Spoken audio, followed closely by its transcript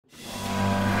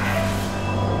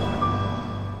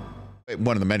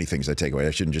One of the many things I take away,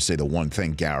 I shouldn't just say the one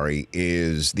thing, Gary,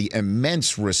 is the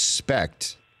immense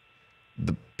respect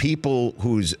the people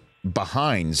whose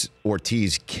behinds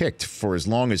Ortiz kicked for as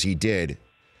long as he did,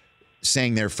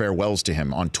 saying their farewells to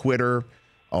him on Twitter,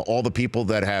 all the people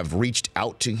that have reached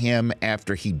out to him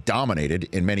after he dominated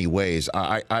in many ways.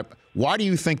 Why do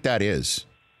you think that is?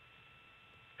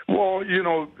 Well, you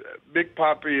know, Big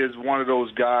Papi is one of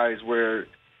those guys where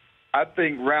I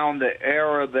think around the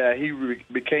era that he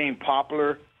became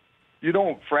popular, you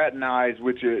don't fraternize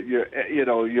with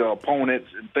your opponents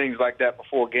and things like that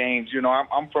before games. You know,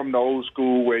 I'm from the old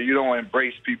school where you don't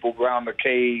embrace people around the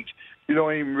cage. You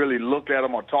don't even really look at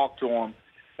them or talk to them.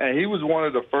 And he was one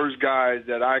of the first guys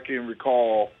that I can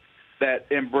recall that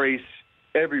embraced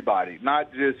everybody,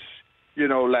 not just, you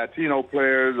know, Latino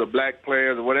players or black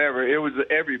players or whatever. It was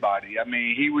everybody. I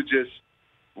mean, he was just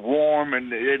warm,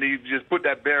 and he just put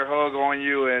that bear hug on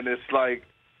you, and it's like,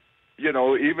 you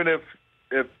know, even if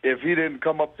he didn't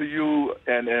come up to you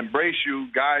and embrace you,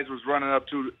 guys was running up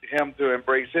to him to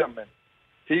embrace him. And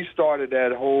he started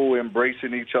that whole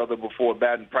embracing each other before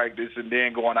batting practice and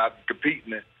then going out and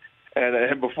competing.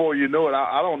 And before you know it,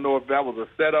 I don't know if that was a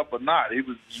setup or not. He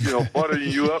was, you know, buttering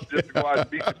you up just to go out and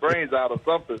beat your brains out or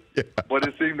something. Yeah. But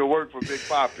it seemed to work for Big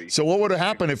Papi. So what would have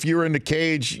happened if you were in the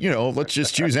cage, you know, let's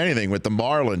just choose anything, with the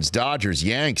Marlins, Dodgers,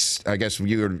 Yanks? I guess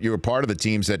you were part of the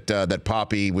teams that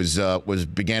Papi was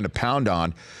began to pound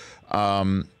on.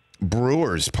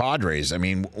 Brewers, Padres. I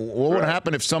mean, what would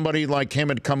happen if somebody like him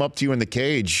had come up to you in the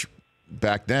cage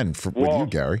back then with you,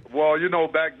 Gary? Well, you know,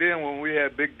 back then when we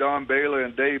had Big Don Baylor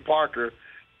and Dave Parker,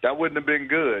 that wouldn't have been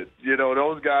good. You know,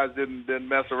 those guys didn't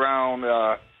mess around.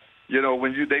 You know,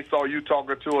 when they saw you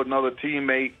talking to another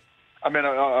teammate, I mean,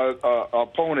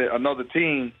 opponent, another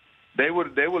team, they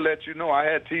would let you know. I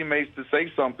had teammates to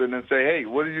say something and say, hey,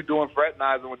 what are you doing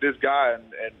fraternizing with this guy?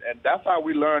 And that's how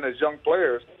we learn as young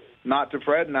players not to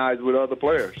fraternize with other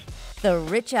players. The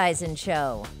Rich Eisen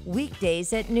Show,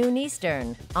 weekdays at noon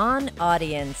Eastern on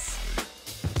Audience.